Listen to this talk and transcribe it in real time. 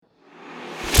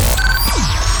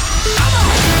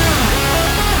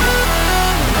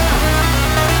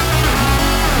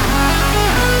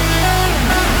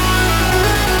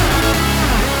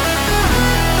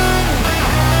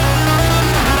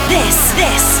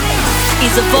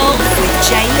is Evolve with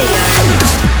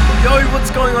Jleo. Yo,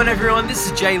 what's going on everyone? This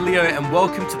is Jleo and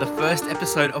welcome to the first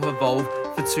episode of Evolve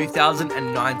for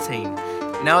 2019.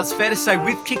 Now it's fair to say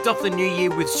we've kicked off the new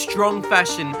year with strong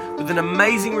fashion with an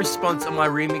amazing response on my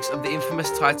remix of the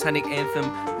infamous Titanic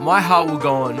anthem My Heart Will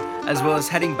Go On, as well as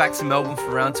heading back to Melbourne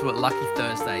for round 2 at Lucky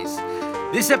Thursdays.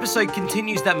 This episode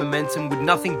continues that momentum with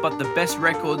nothing but the best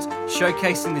records,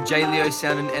 showcasing the Jleo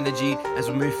sound and energy as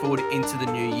we move forward into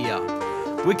the new year.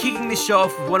 We're kicking this show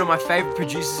off with one of my favourite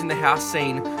producers in the house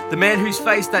scene, the man whose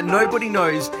face that nobody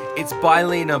knows, it's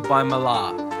Lena by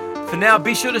Malar. For now,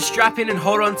 be sure to strap in and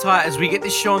hold on tight as we get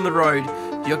this show on the road.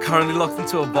 You're currently locked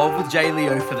into Evolve with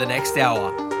Jleo for the next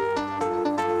hour.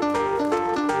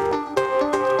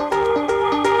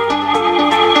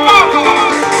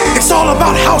 It's all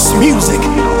about house music.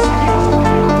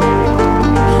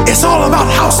 It's all about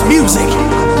house music.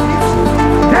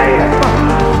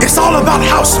 It's all about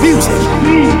house music.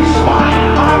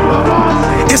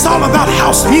 It's all about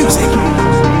house music.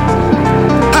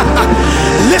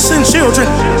 Listen, children,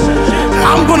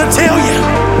 I'm gonna tell you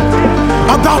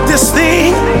about this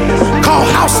thing called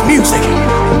house music.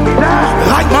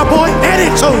 Like my boy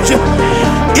Eddie told you,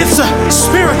 it's a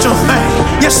spiritual thing.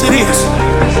 Yes, it is.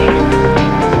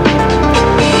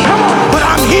 But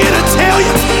I'm here to tell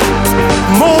you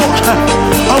more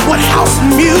of what house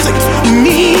music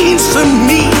means to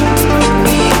me.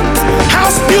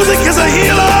 House music is a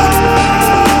healer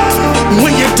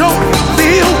when you don't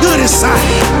feel good inside.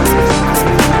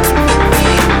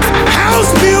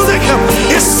 House music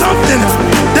is something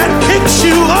that picks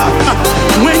you up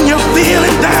when you're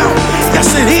feeling down.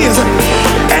 Yes, it is.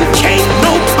 And can't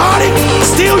nobody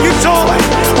steal your joy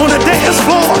on the dance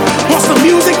floor once the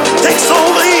music takes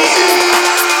over you.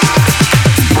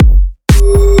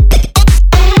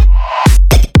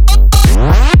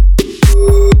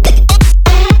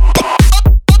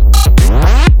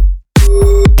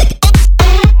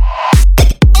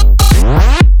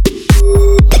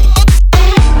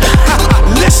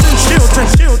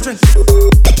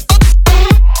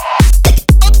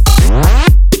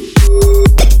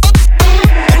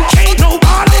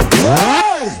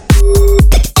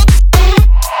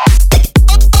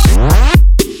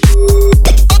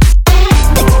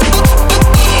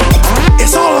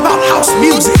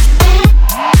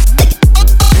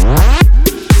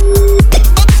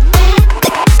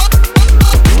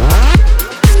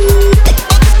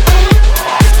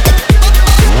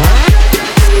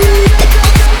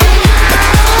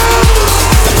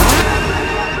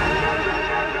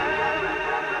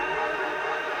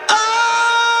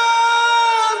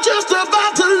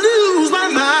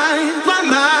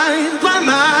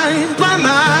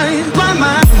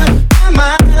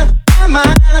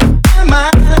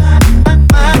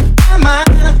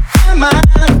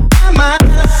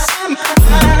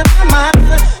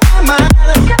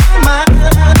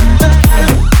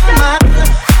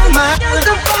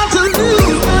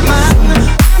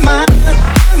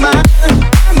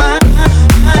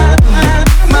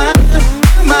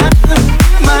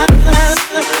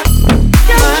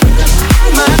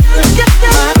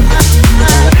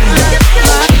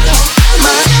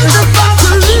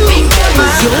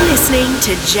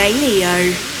 Jleo.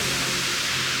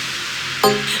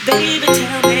 Baby,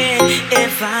 tell me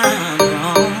if I'm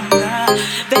wrong.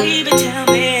 Baby, tell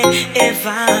me if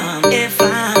I'm.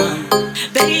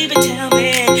 Baby, tell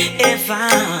me if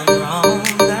I'm wrong.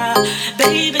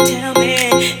 Baby, tell me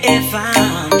if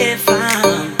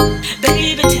I'm.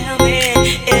 Baby, tell me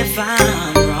if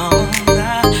I'm wrong.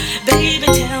 Baby,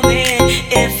 tell me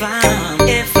if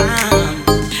I'm.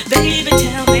 Baby,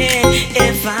 tell me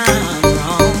if I'm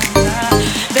wrong.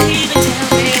 Baby, tell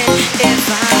me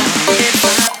if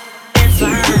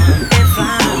I'm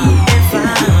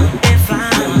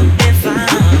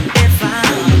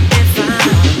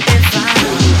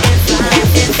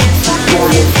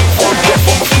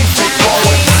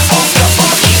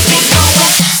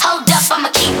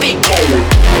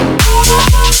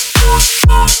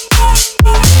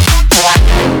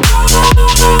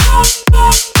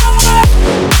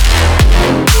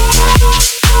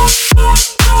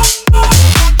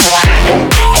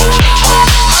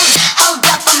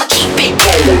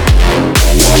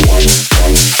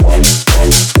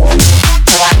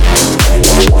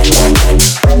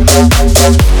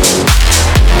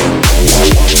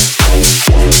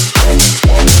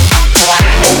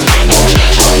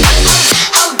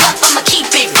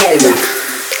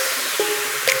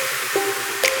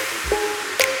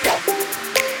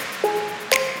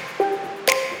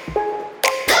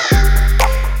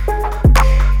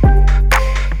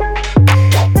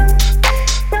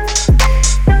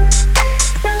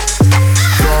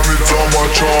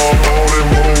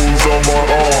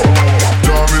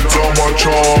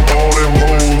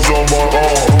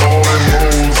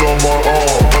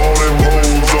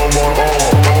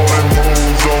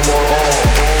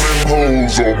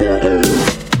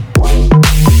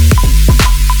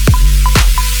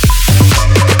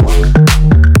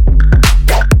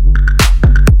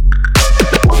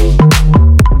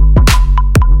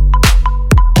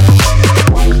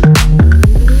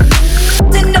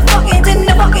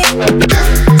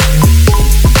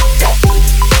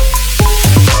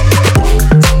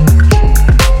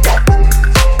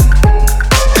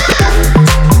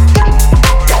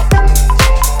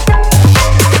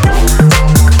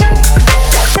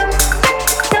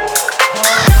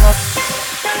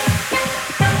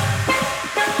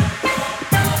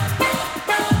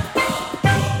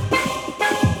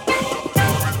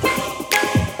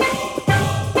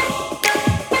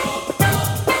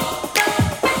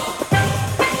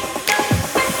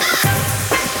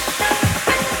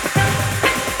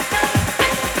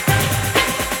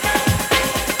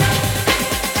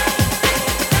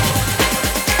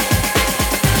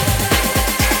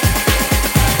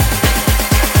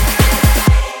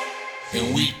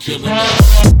and we killing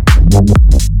it.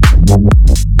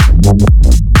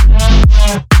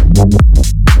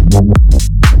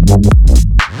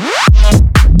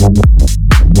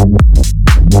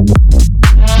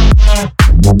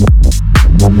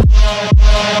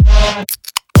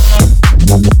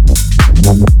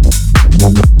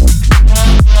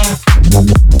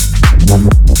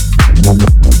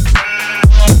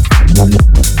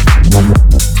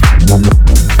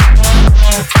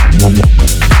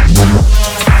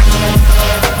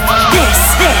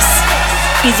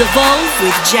 This is Evolve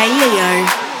with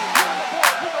Jleo.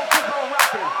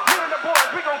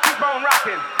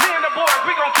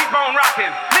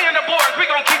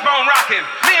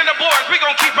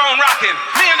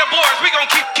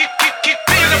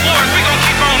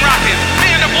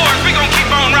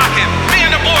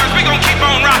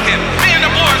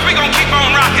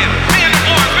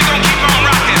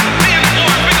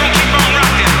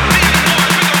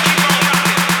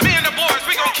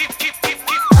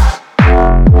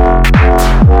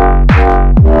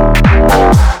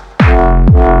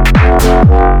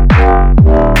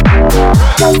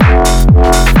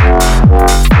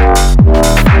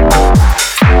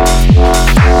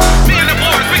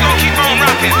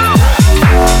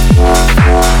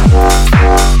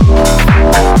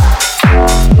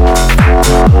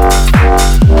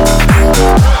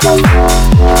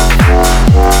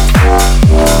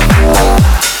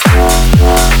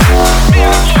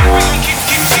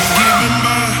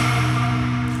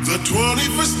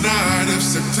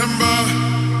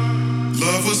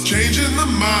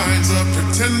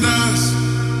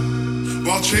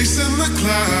 Chasing the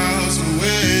clouds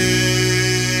away.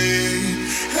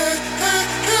 Hey, hey,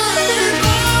 hey,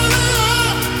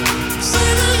 say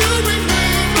that you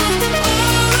remember.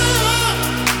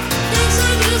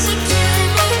 Dancing in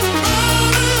September.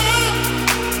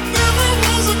 Never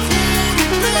was a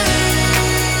colder day.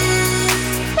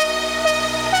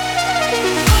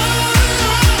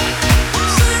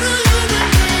 Say that you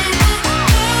remember.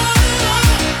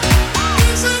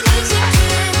 Dancing in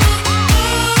September.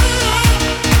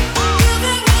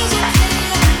 Never was a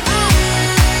colder day.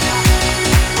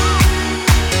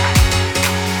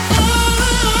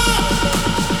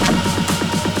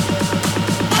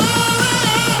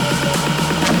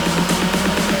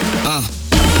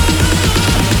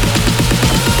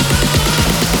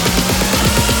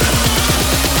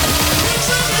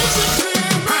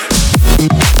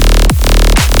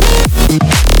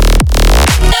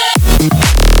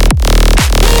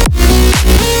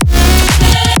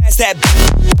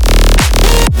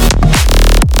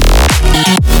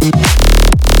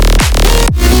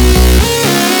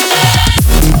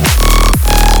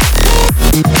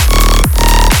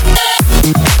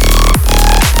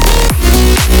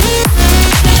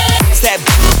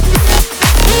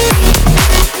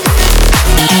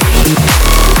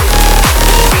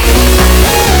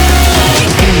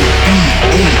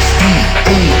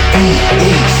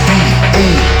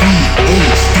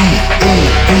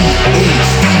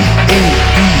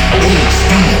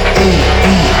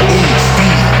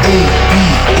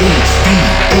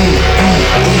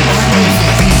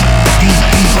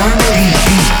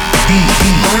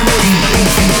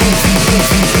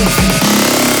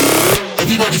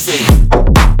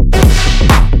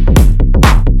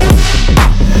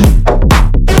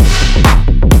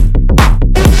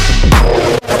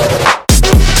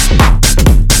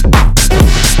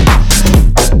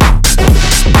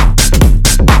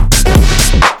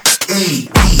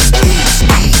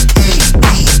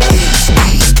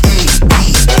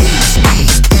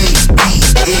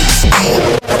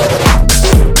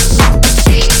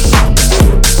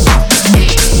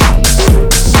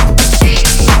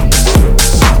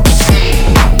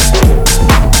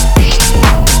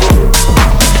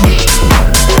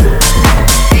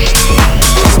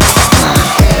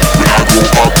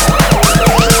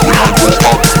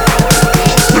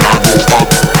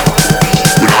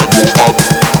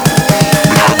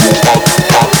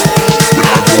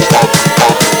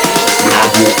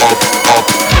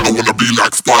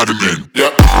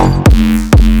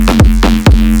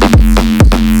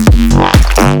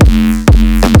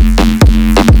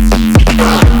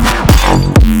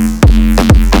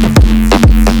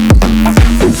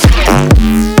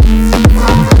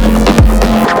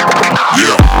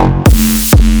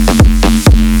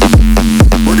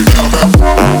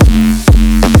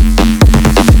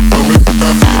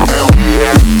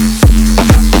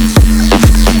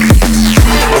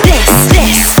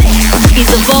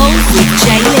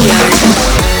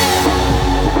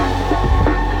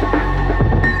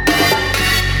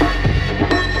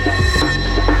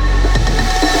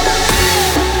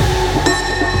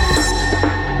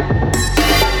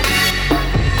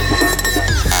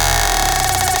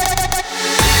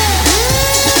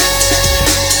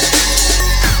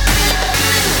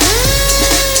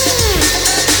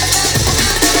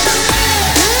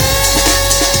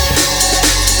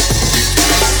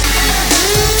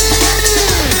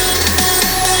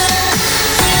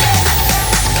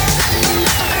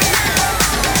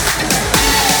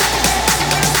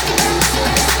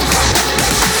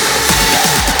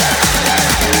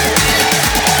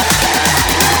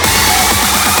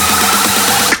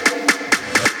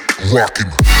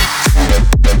 rocking.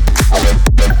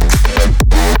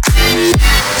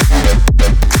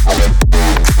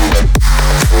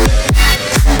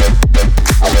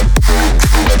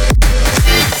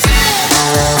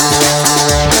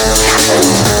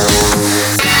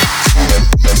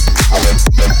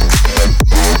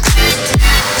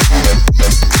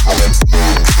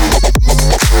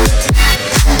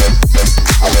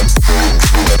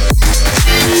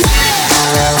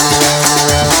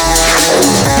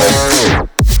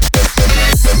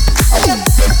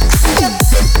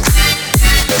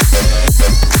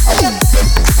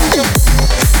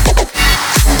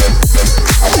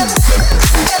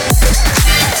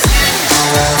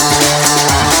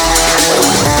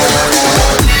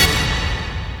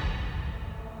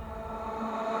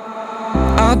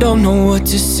 I don't know what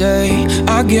to say.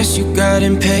 I guess you got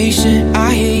impatient.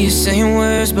 I hear you saying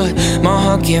words, but my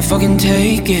heart can't fucking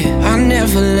take it. I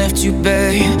never left you,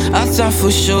 babe. I thought for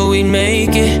sure we'd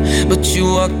make it, but you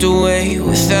walked away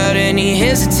without any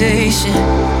hesitation.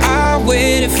 I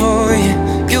waited for you,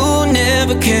 you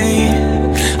never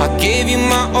came. I gave you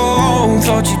my all,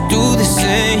 thought you'd do the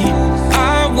same.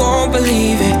 I won't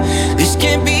believe it, this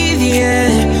can't be the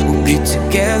end. We'll be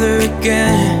together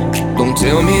again. Don't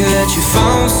tell me that you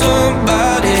found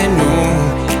somebody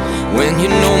new, when you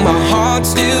know my heart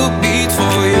still beats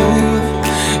for you.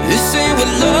 This ain't what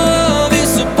love is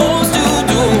supposed to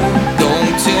do.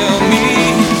 Don't tell me,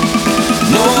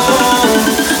 no,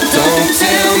 don't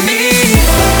tell me.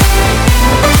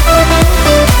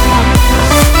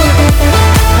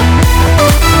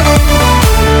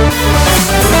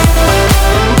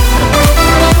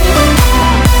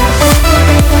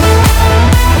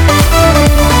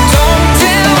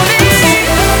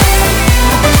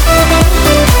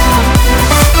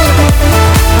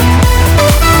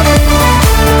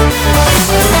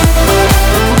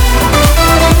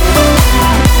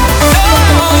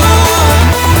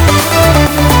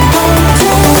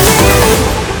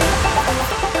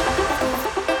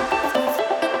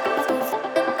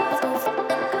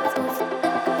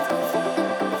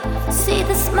 See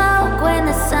the smoke when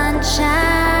the sun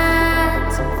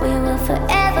shines. We will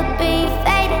forever be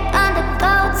faded under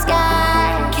cold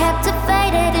sky,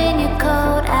 captivated in your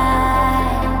cold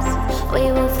eyes.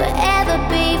 We will forever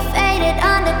be faded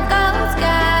under cold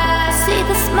sky. See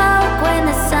the smoke when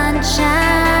the sun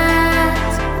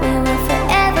shines. We will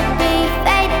forever be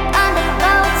faded under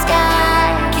cold sky,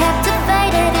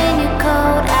 captivated in your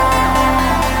cold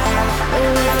eyes. We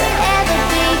will forever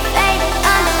be faded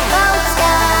under cold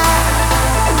sky.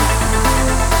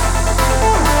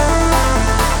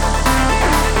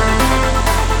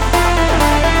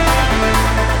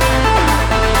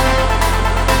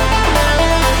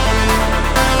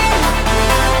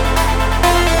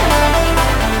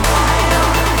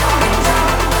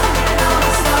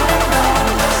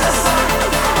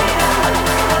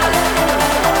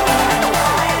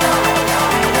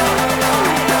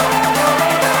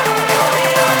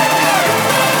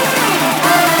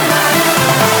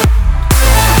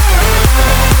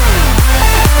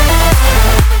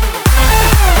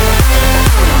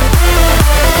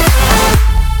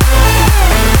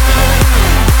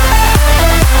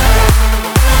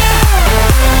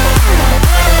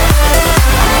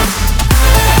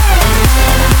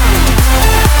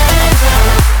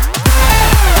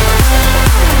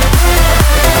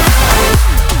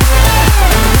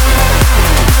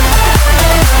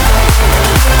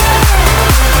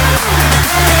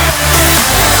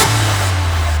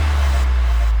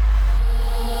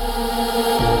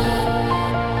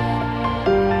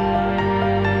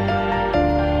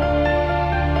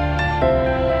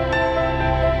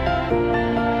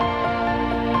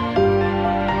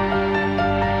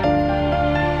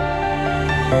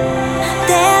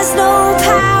 There's no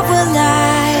power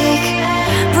like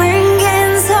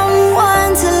bringing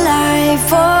someone to life.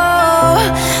 Oh,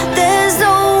 there's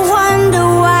no wonder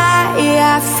why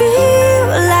I feel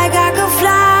like I could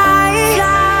fly.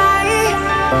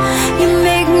 You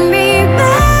make me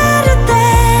better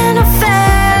than I've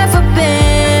ever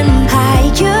been.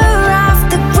 Higher off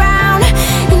the ground,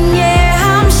 and yeah,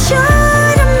 I'm sure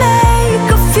to make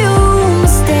a few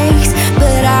mistakes,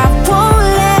 but I won't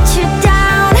let you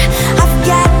down. I've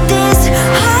got this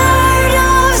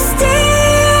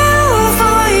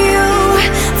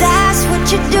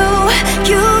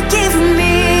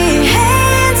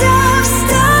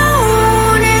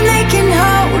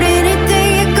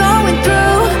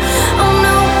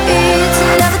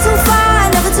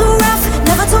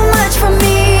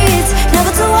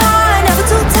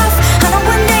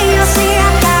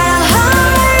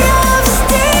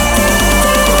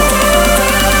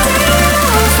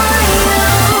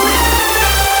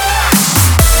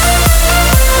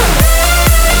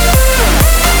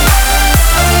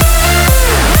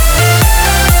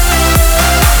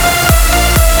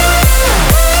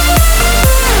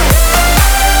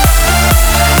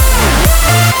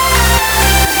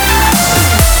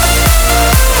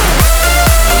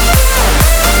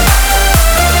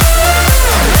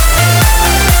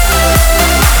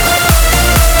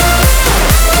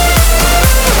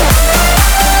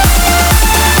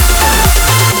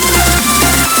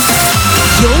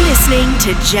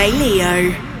to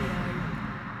Jleo.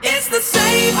 It's the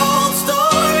same old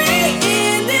story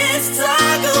in this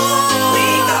tug of war. We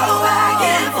go back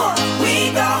and forth,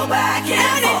 we go back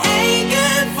and forth. It ain't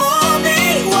good for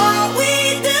me what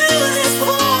we do this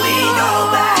for. We go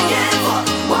back and forth,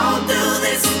 won't do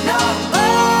this no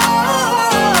more.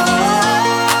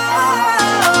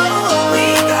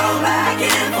 We go back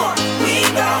and forth, we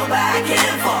go back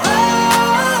and forth.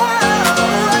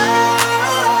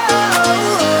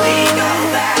 We go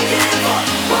back and forth,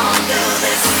 won't do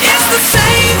this. It's the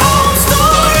same old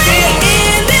story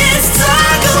in this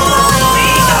tug of war. We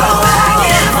go back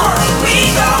and forth, we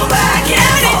go back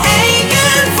and forth. It ain't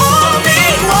good for me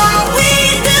what we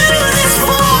do this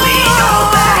for. We go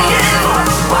back and forth,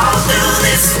 won't do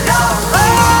this no more.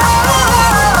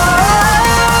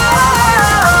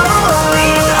 We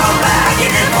go back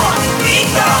and forth, we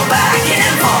go back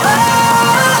and forth.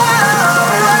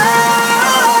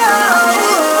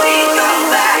 We go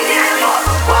back and forth,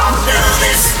 won't do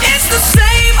this. It's the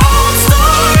same old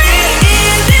story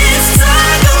in this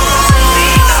tug of war. We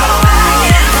go back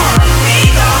and forth, we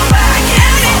go back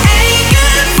and forth. It ain't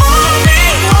good for me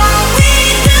what we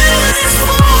do this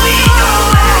for. We go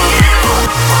back and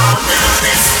forth, won't do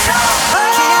this no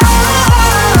more.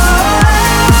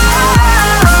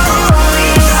 We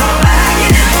go back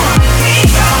and forth, we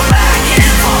go back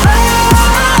and forth.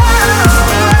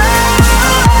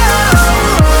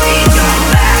 We go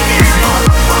back and forth,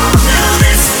 won't do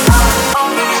this.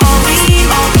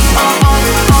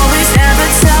 Always ever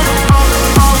tell them.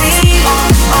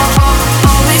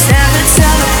 Always ever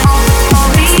tell them.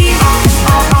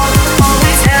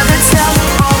 Always ever tell them.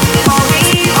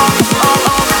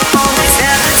 Always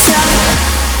ever tell them.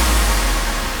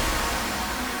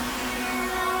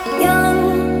 Young,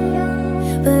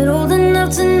 but old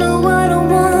enough to know what I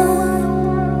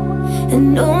want. And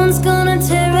no one's gonna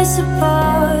tear us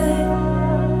apart.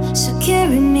 So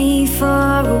carry me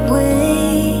far away.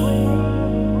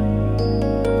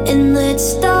 And let's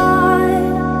start.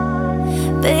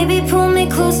 Baby, pull me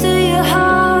close to your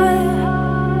heart.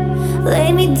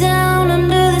 Lay me down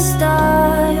under the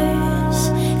stars.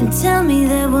 And tell me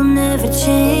that we'll never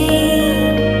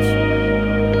change.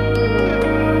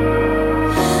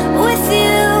 With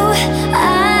you, I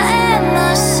am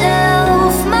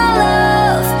myself, my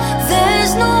love.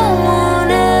 There's no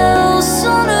one else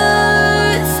on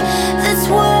earth that's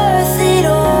worth it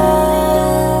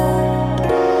all.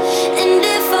 And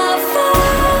if I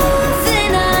fall,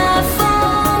 then I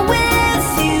fall with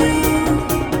you.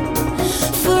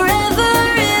 Forever,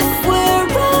 if we're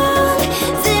wrong,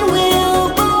 then we'll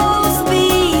both be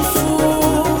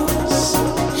fools.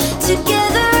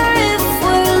 Together, if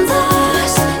we're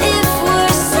lost, if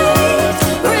we're safe,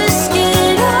 risk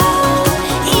it all.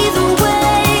 Either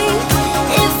way,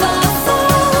 if I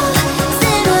fall,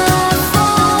 then I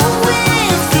fall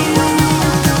with you.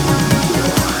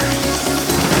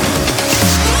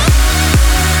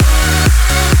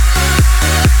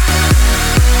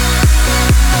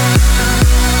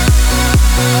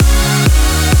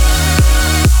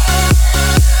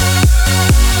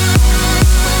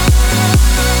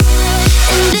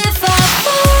 And if I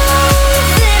fall,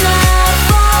 then I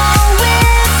fall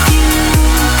with you.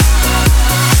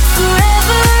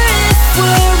 Forever, if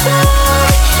we're wrong,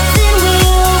 then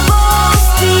we'll both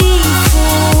be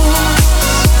fools.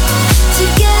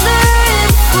 Together,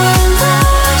 if we're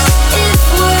lost, if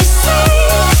we're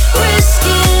safe, risk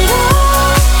it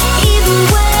all. Either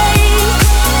way,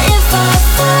 if I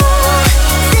fall,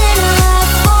 then I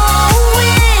fall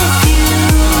with you.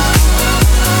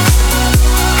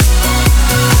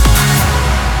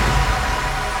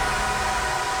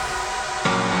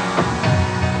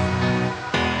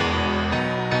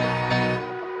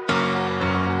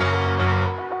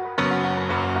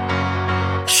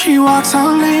 She walks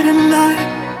out late at night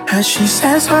as she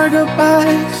says her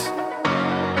goodbyes.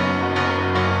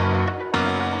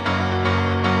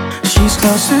 She's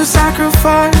close to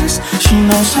sacrifice. She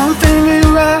knows something ain't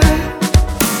right.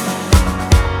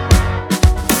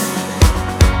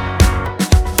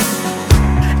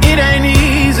 It ain't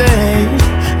easy,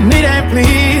 and it ain't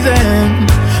pleasing.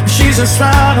 She's just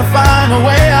trying to find a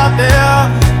way out there.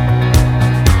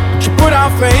 She put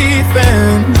our faith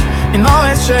in all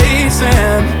that's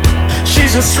chasing.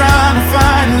 She's just trying to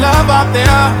find love out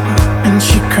there. And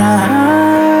she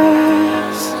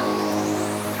cries,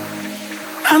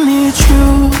 I need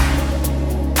you.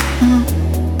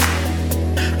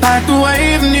 Like the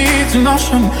wave needs an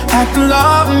ocean, like the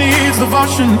love needs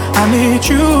devotion. I need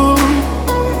you.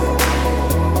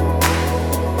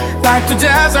 Like the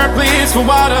desert bleeds for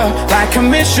water, like a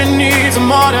mission needs a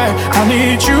mortar. I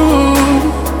need you.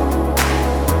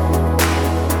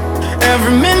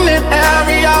 Every minute,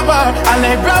 every hour, I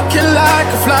lay broken like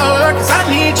a flower, 'cause I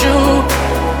need you.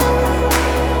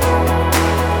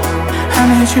 I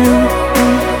need you.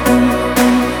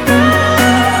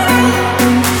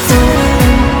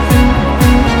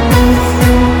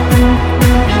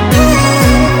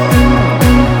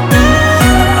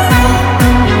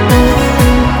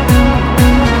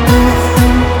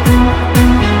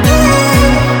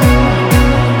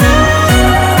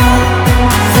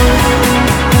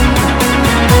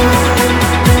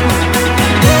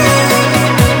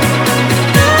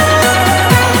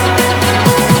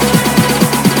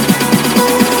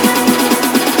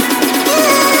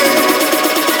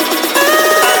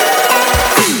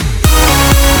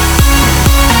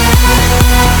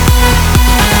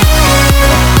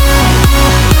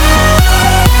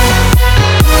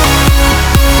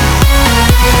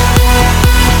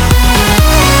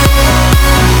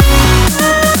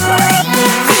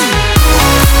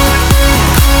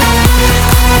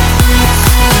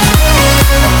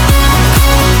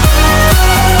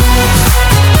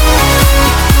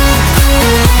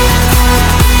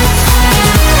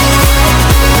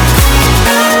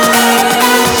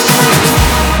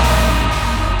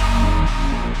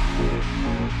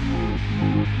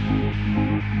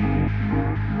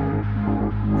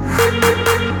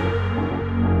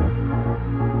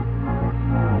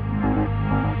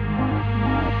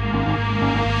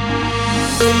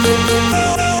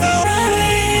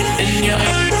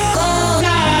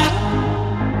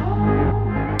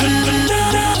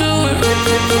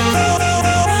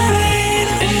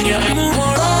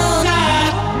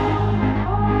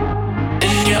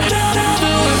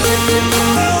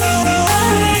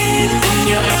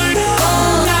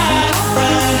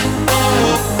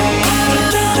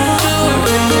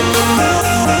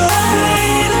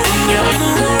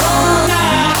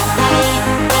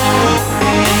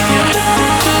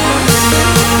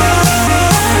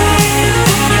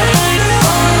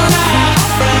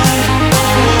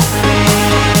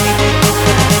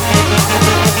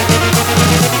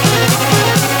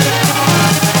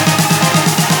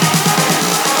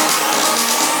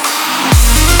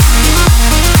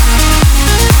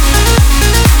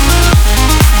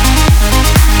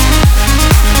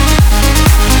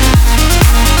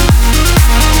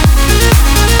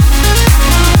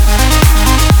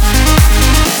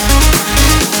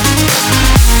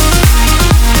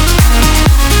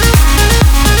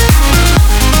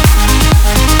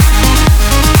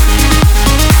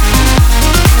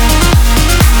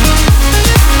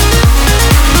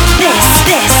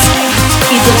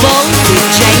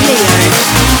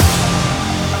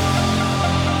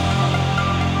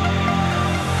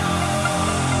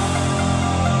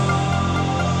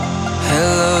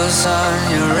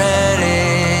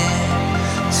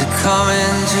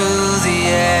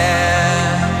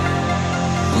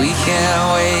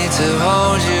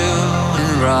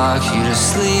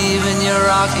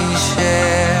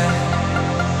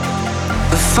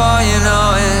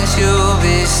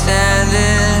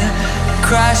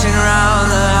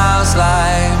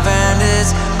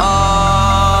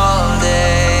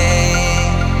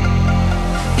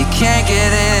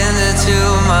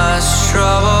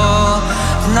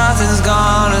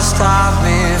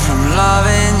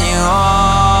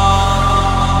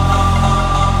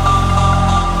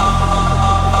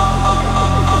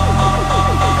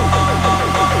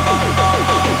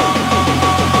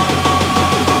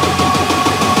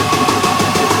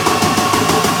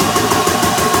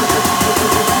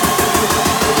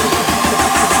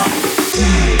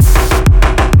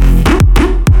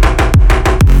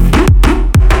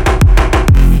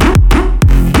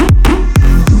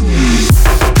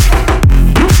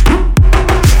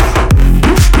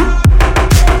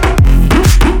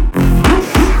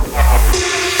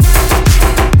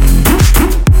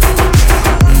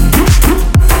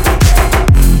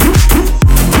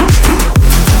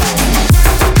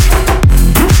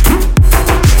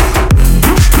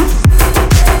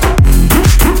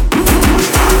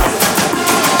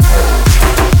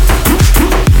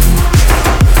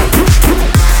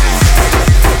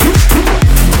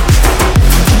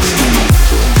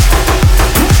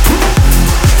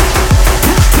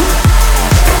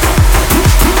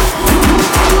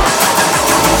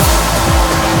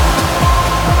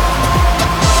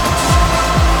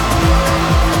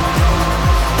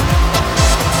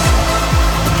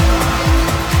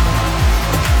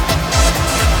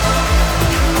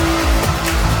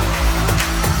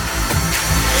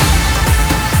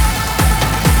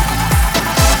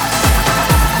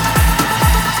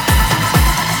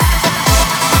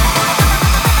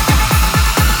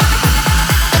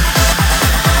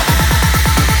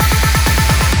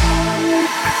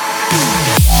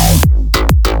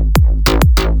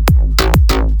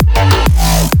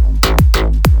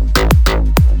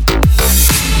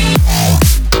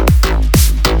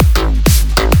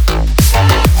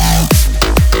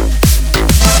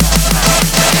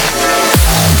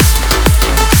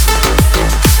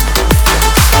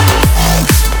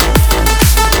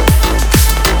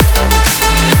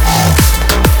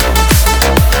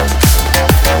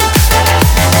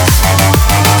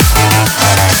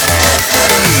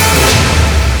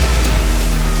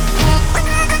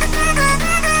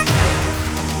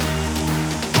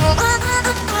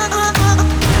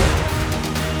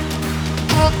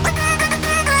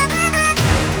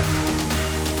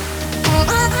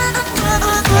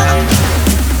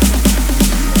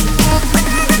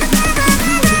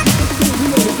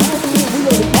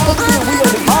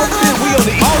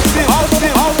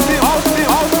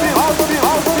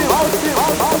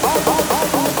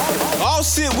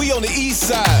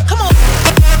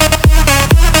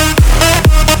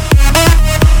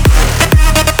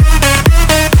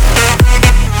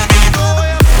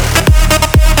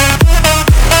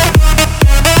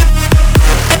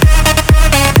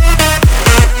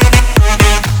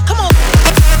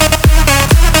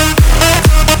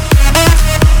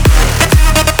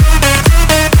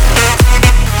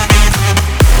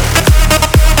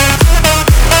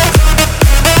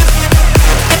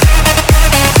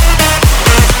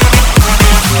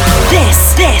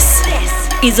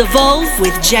 is Evolve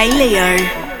with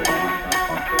Jleo.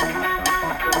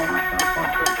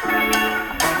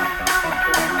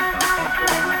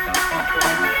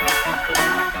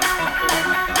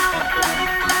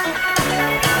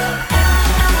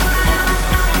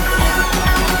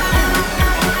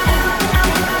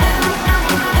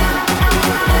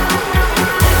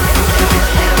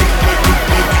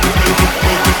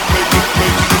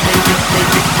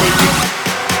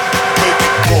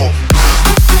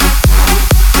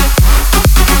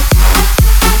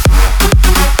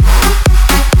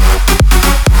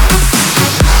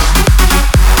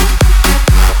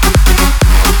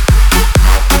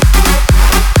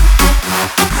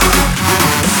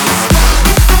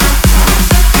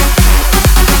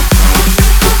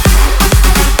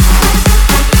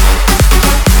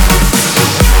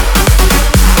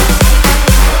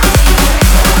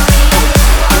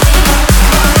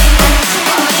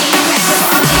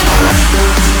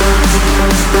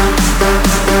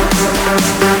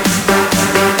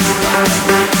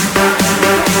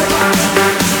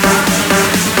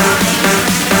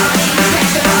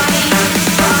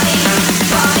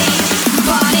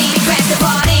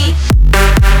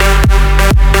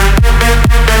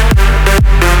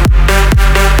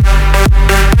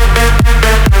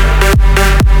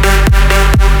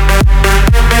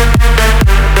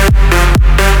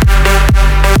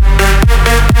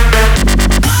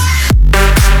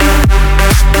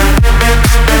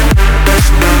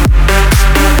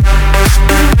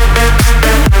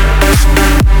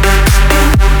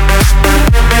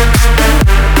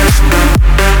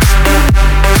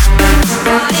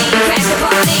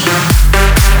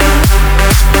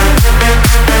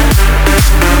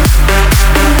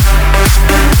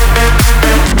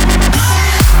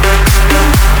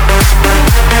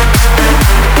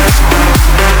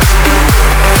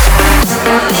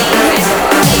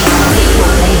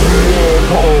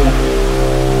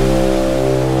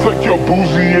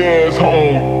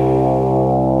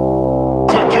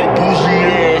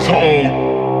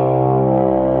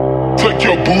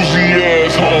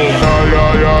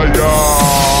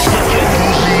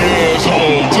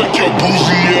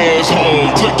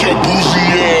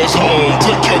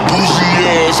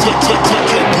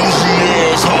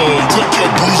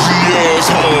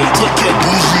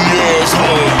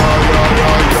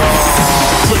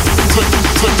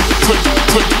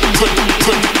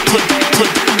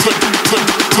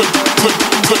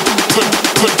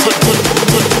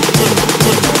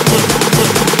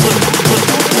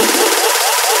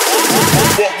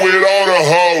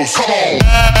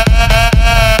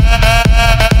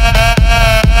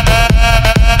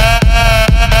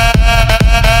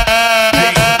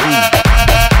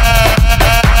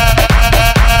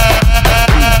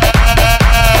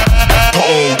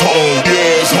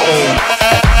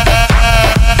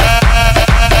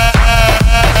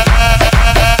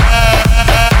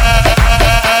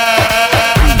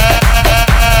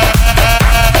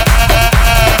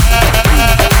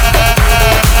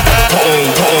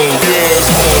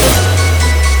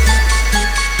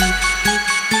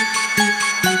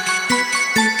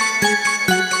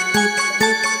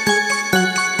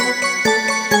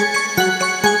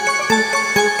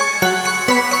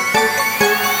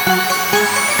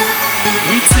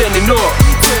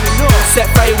 Set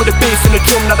fire with a bass and a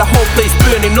drum, now the whole place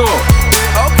burning up.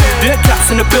 Dirt cats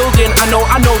in the building, I know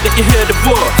that you heard the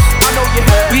voice.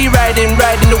 We riding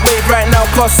the wave right now,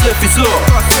 cause surf is up.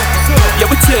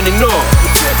 Yeah, we're turning up.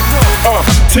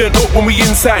 Turn up when we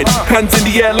inside, hands in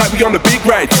the air like we on a big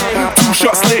ride. 2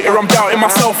 shots later, I'm doubting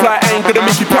myself like I ain't gonna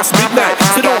make it past midnight.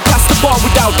 So don't pass the bar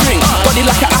without drink, body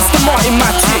like an Aston Martin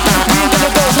magic. We ain't gonna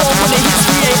go home when it hits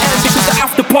 3 AM because the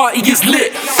after party is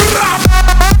lit.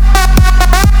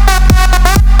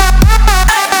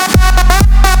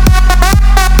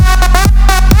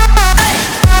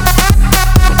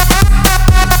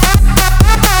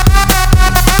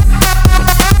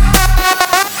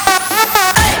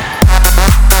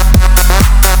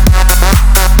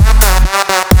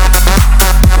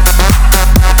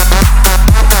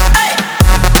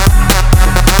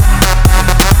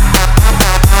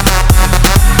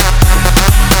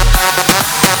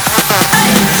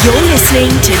 You're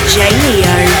listening to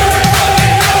Jleo.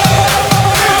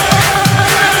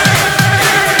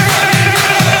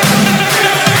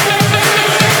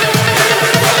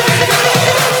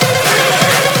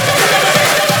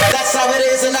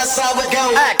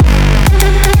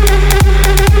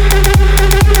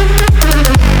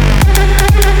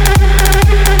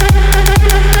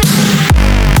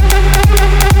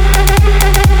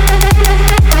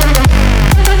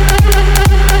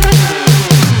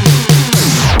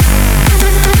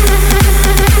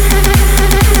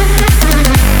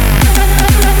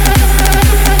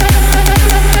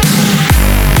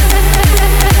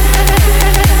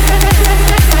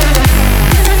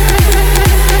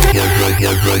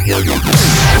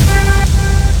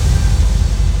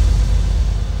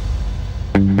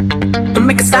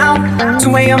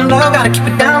 2 a.m. love, gotta keep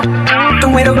it down.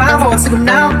 Don't wait around for a signal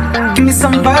now. Give me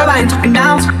some verb, I ain't talking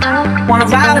nouns. Wanna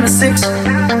ride in the 6,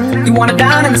 you wanna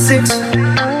dine in the 6.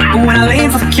 But when I lean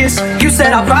for the kiss, you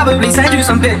said I'll probably send you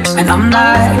some pics. And I'm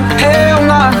like, hell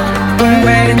nah, been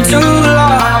waiting too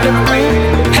long.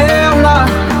 Hell nah,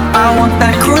 I want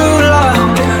that cruel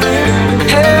love.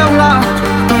 Hell nah,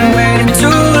 been waiting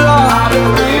too long.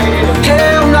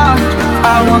 Hell nah,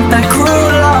 I want that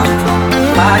cruel love.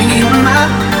 Body on my,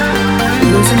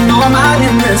 losing all my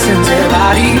innocence.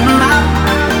 Body on my,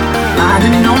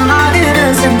 minding all my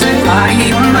innocence.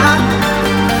 Body on my,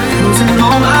 losing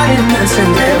all my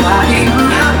innocence. Body on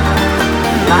my,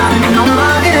 minding all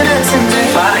my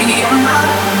innocence. Body on my.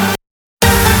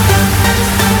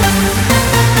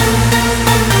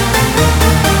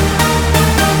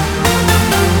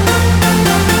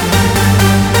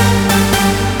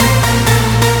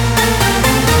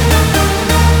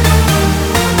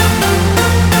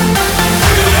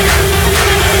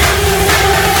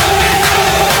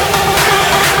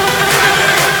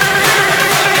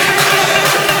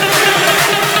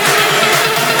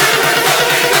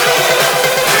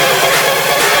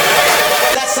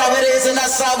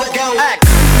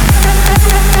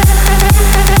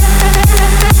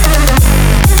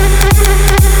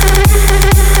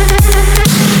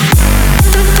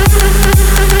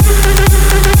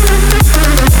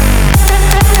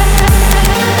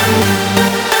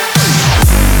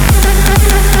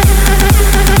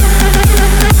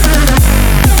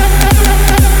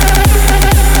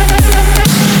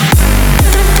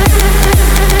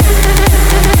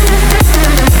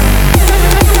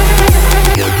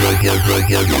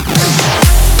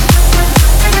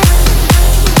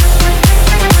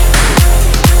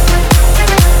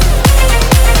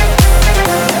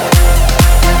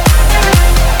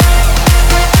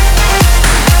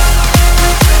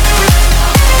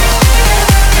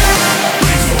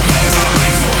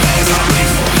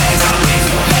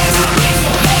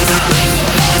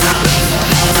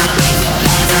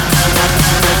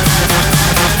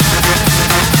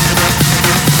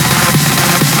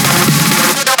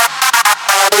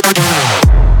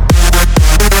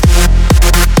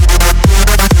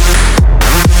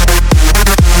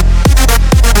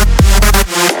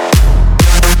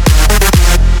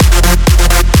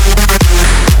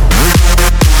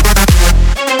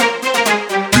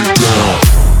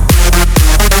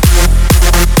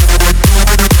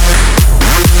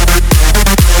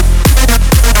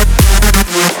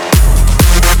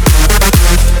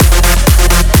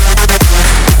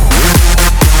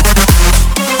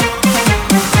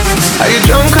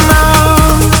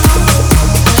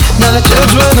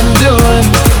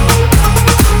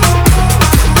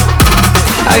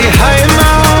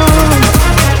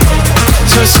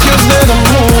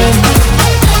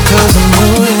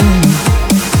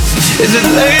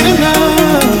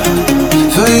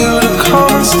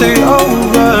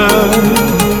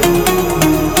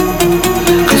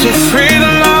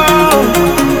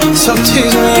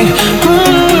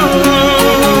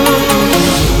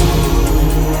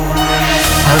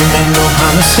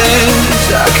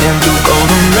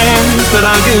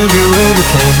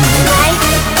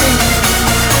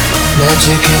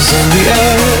 Magic is in the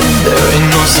air. There ain't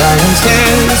no science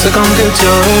here, so come get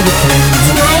your everything.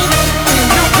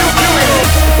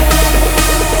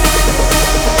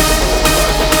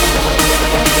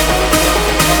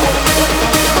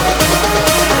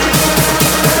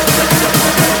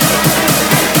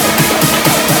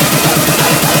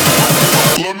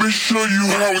 Let me show you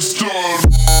how it's done.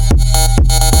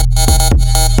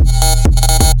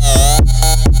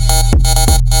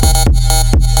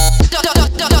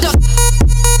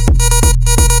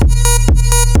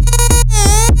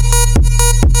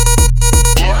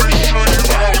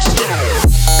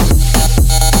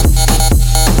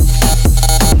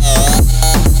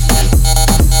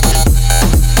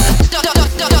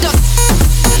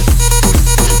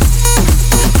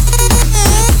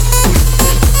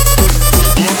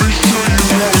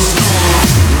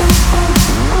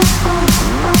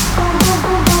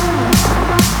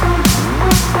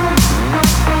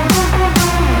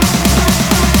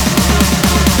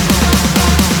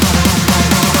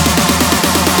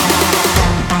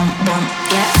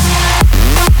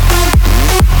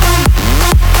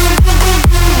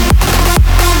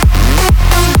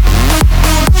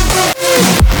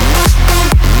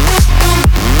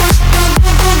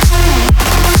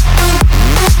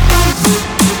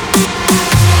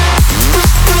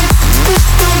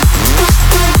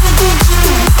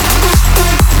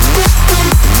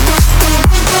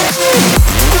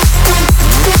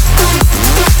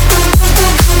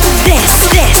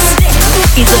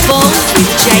 This is Evolved with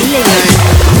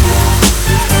Jleo.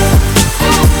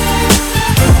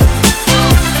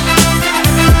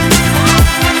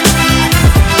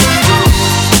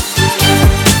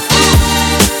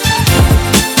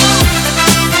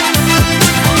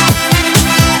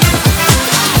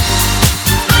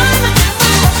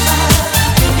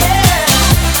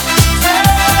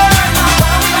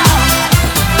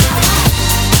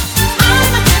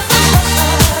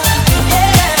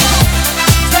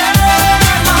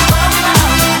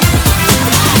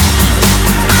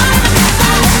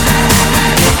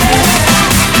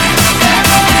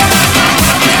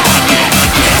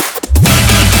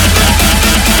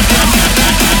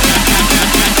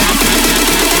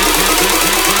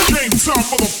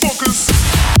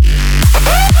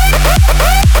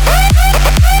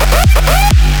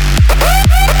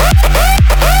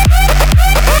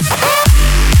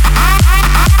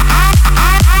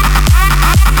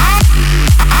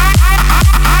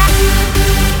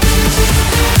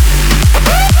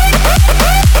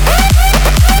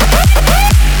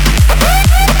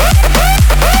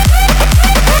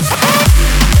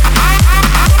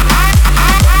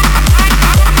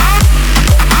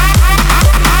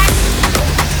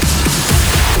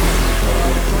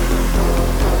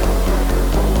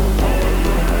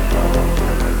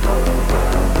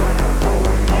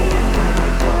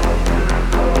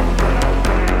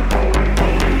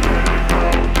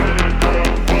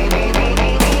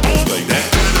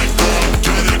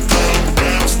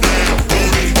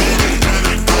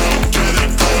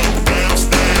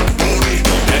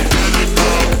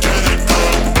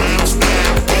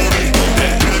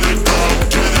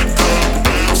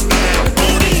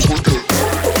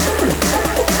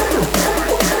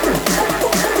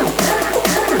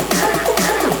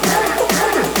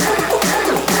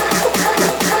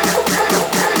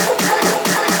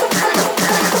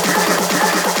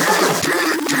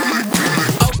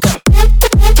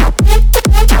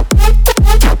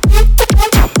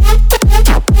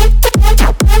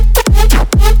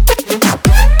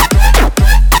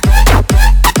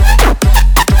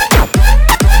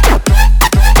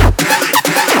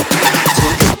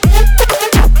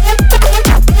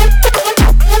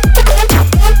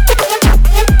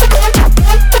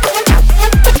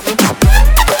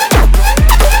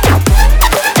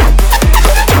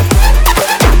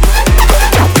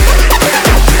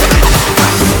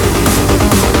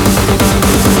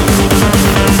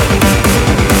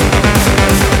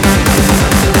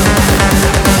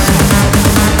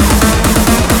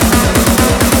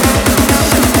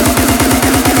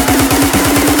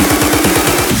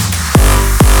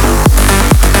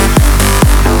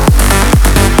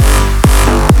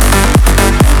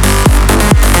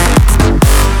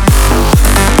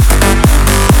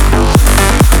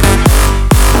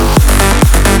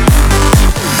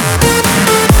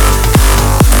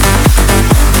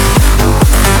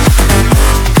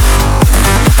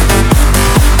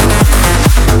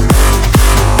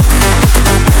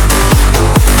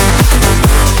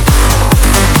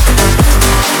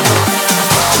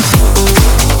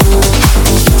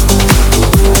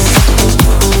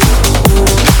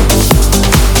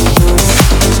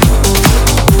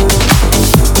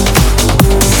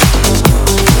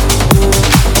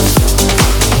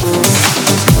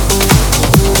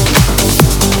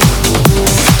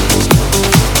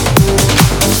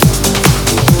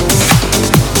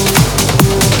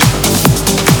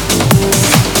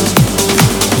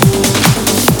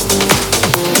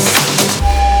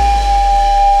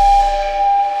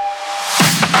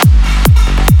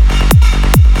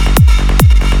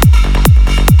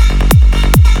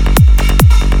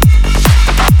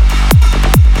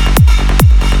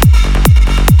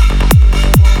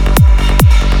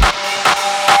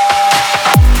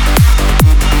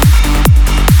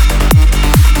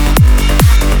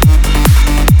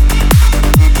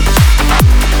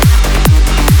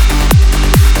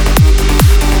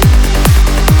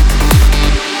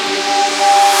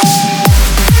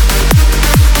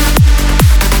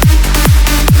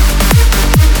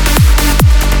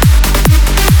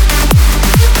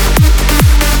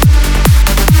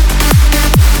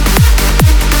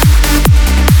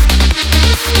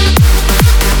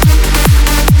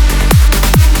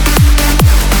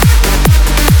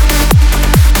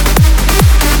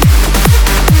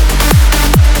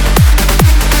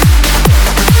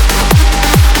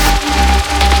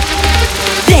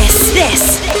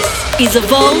 is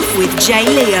Evolve with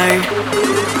Jleo.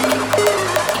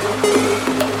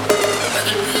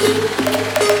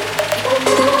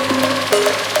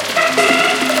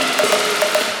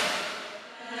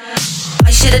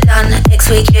 Should've done next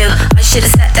week, you. I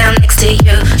should've sat down next to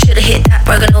you. Should've hit that,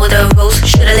 broken all the rules.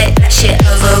 Should've let that shit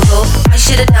overrule. I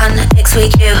should've done next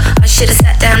week, you. I should've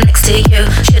sat down next to you.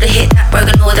 Should've hit that,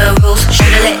 broken all the rules.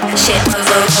 Should've let that shit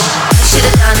overrule. I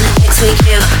should've done next week,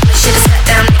 you. I should've sat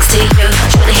down next to you.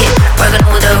 Should've hit that, broken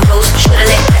all the rules. Should've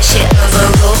let that shit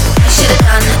overrule. I should've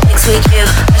done next week, you.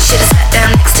 I should've sat down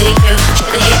next to you.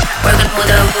 Should've hit that, broken all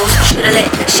the rules. Should've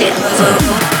let that shit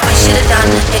overrule. I should've done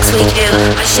next week, you.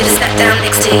 I should've sat down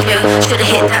next to you. Should've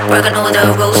hit that, broken all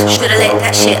the rules. Should've let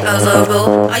that shit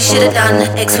overrule. I should've done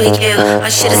next week, you. I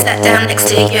should've sat down next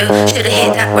to you. Should've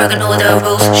hit that, broken all the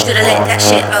rules. Should've let that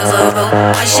shit overrule.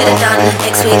 I should've done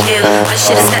next week, you. I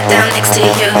should've sat down next to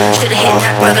you. Should've hit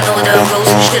that, broken all the rules.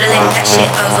 Should've let that shit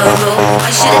overrule. I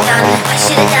should've done. I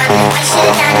should've done. I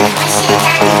should've done. I should've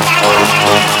done.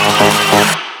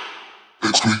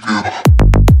 Next week, yeah.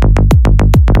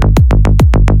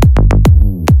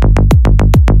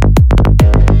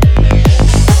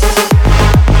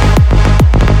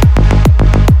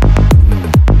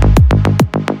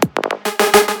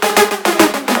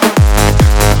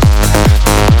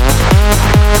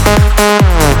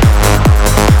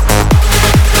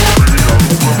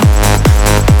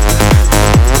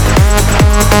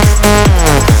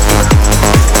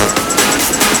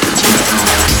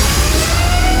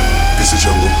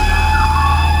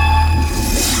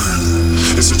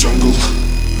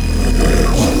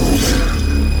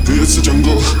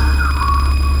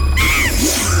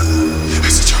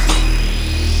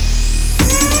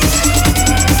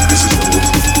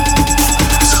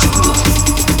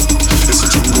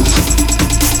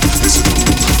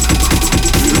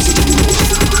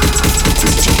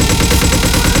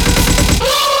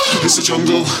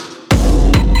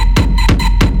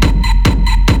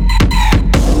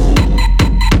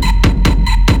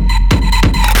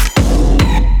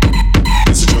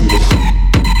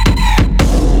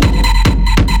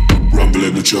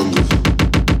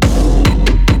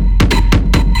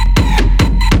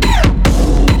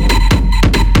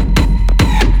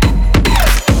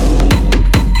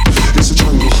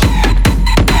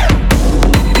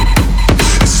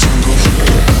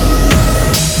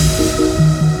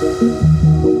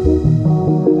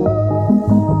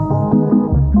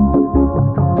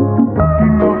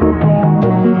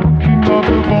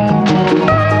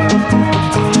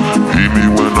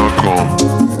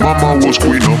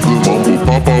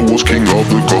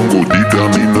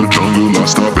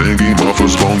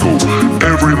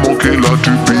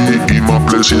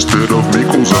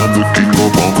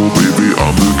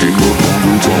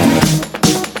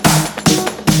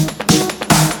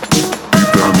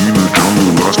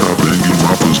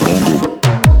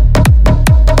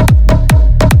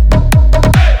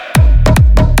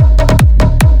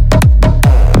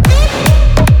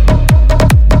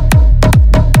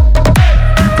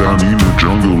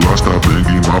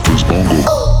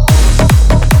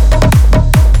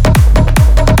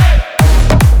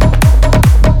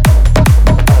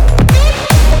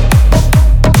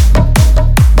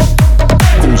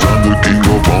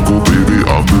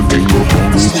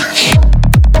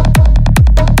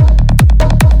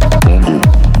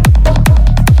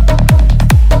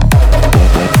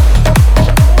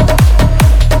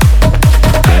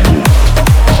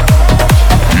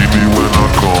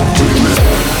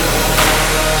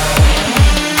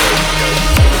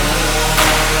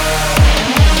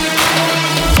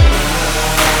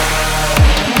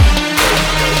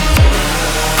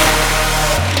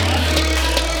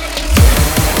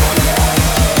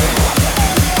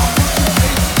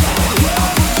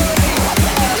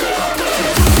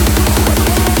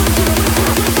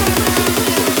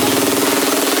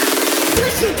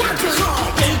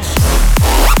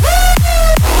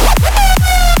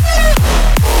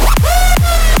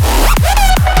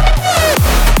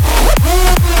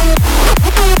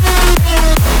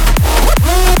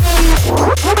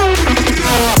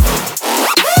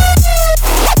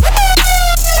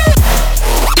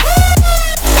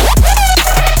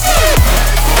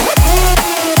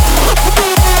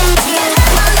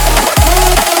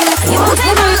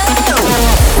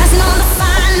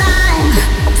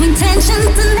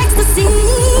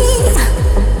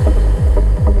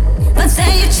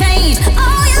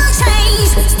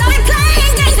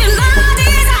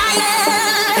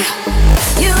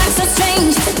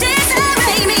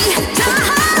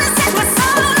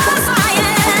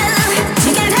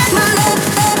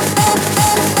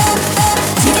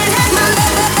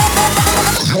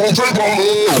 Take my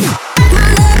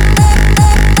love.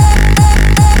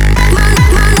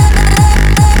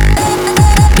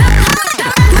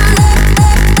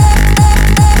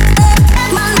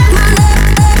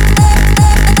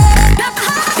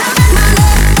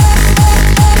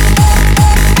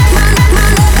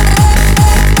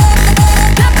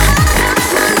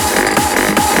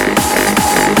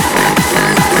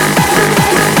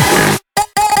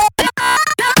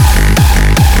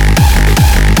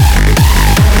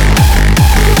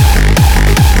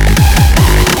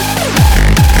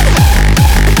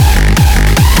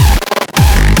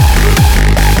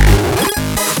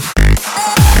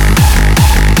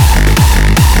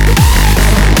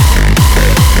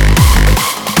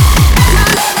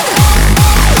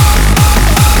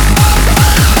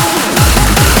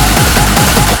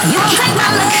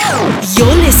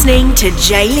 listening to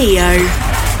Jleo.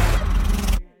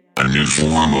 A new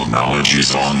form of knowledge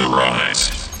is on the rise.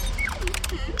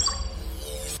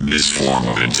 This form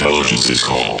of intelligence is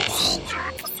called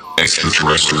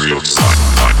extraterrestrial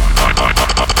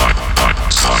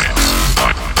science.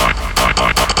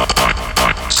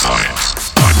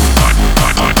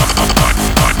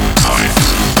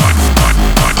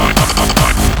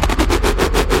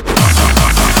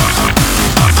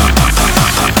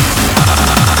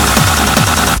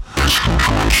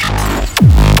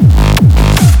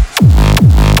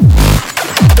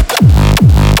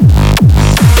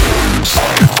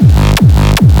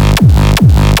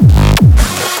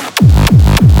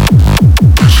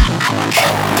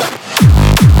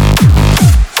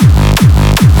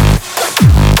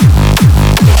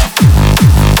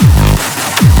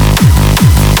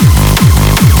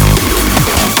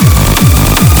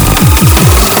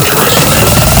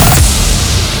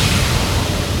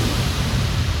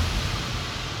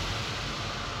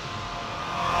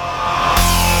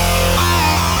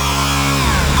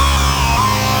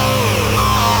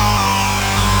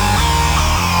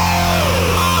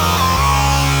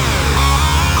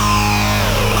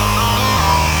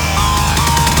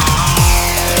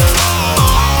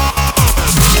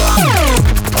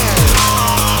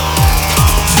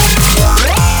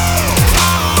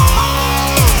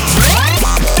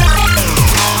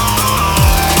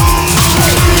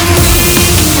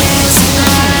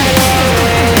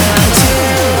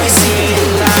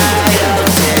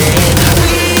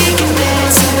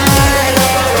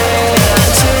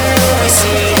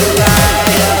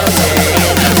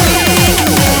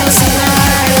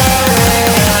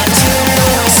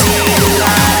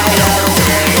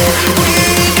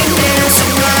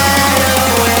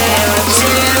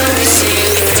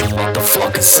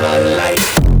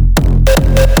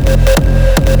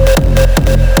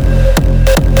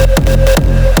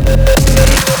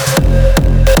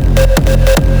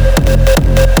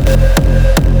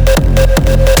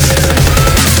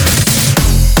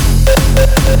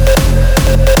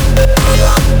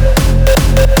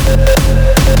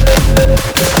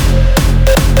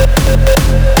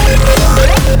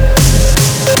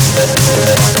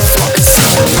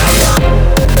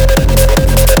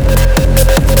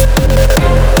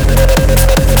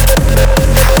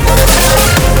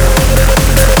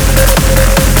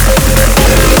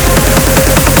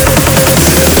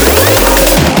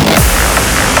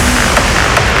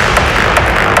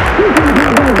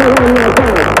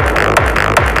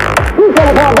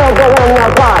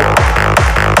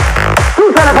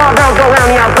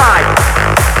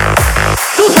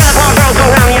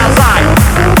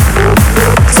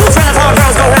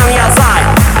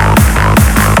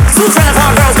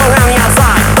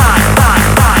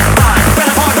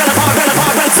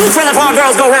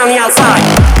 Girls go round the outside.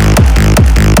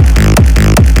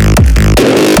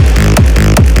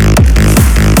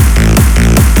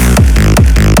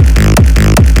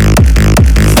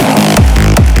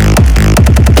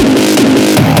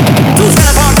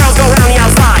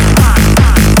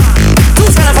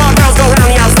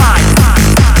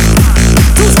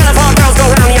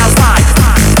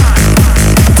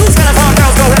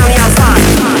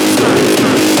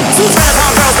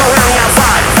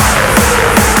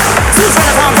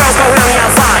 Girls go round the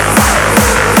outside.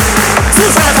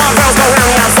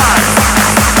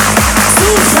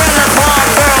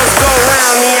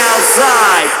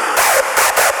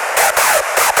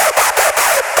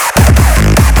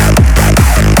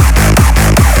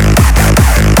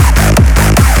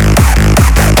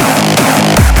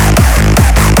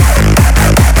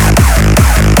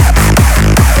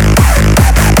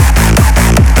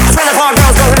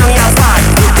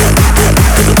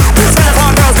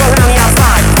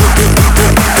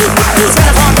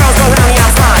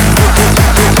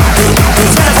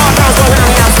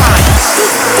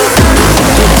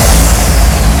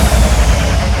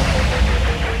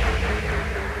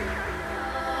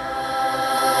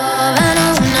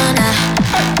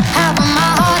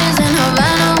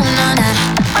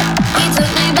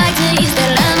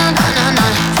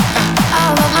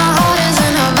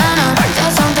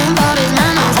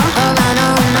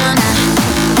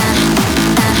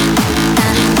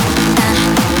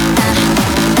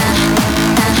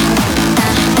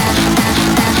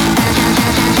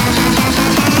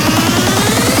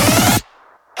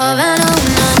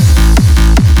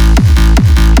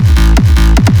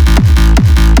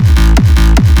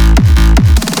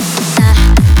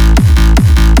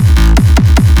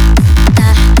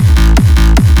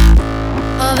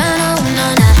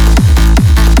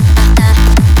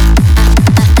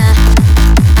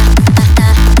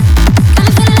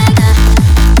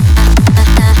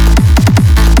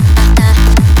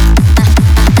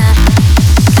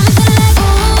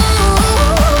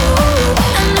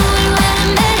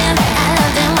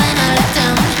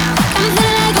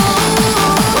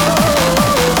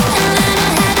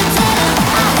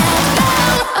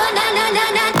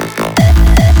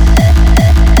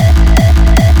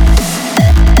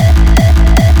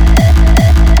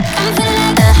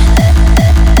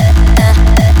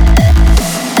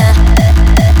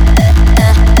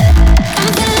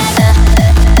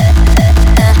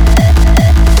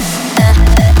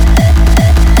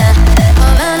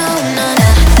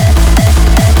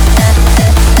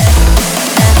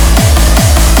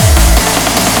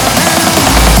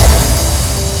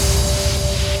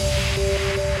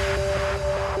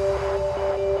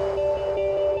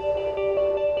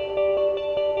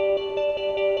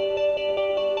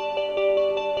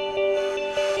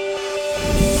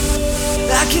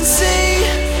 I can see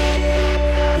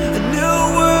a new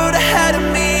world ahead of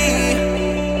me.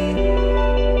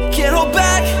 Can't hold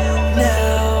back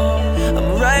now,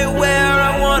 I'm right where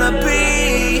I wanna be.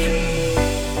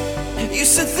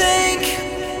 Used to think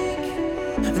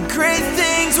great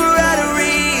things were out of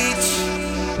reach.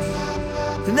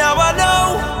 Now I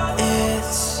know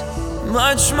it's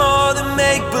much more than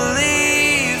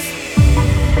make-believe.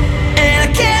 And I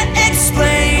can't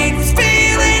explain this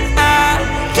feeling I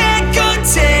can't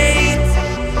contain.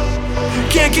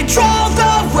 Can't control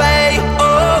the way,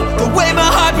 oh, the way my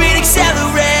heartbeat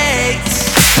accelerates.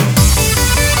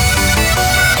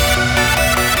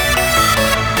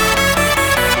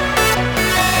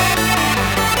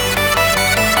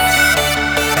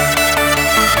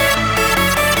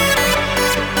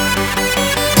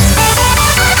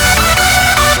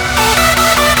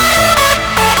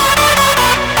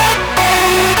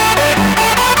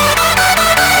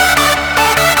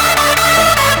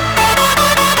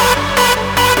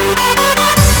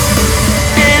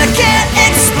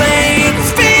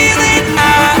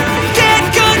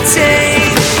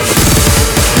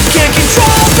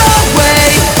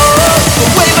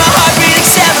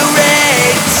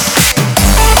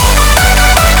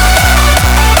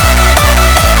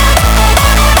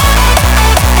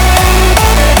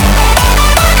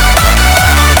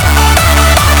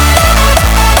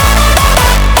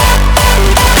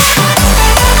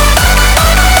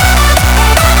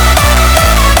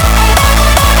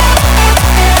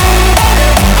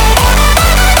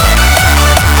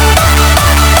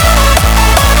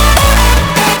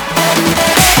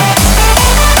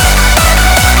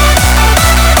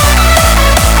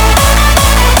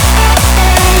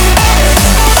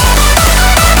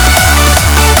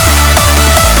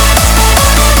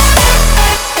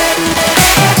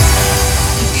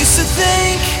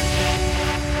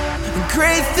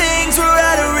 Great things were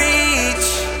out of reach.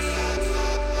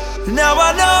 Now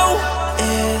I know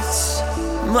it's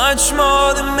much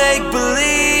more than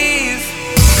make-believe.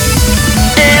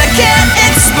 And I can't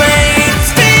explain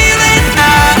this feeling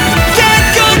I can't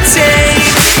contain.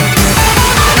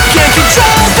 Can't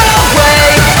control the way,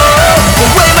 oh, the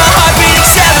way my heartbeat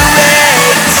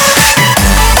accelerates.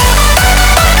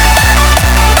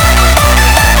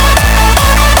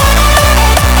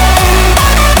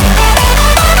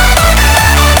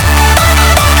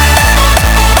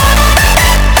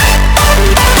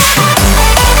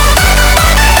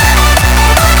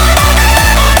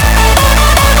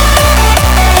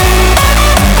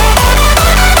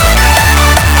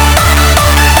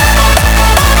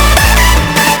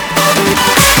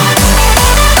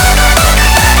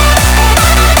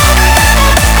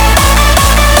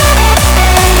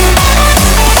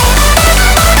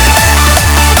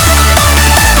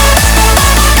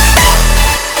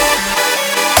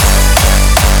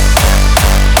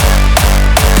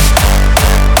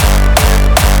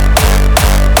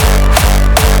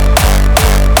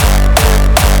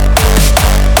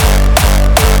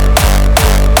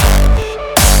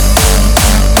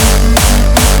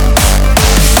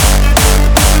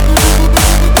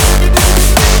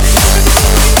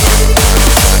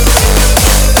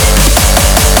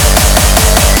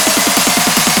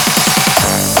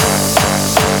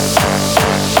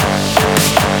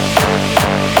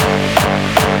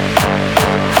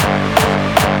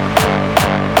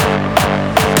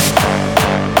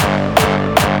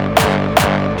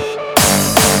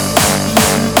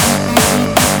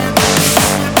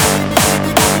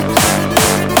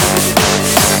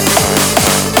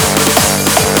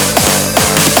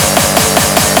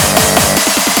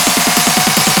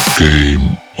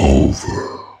 Game over.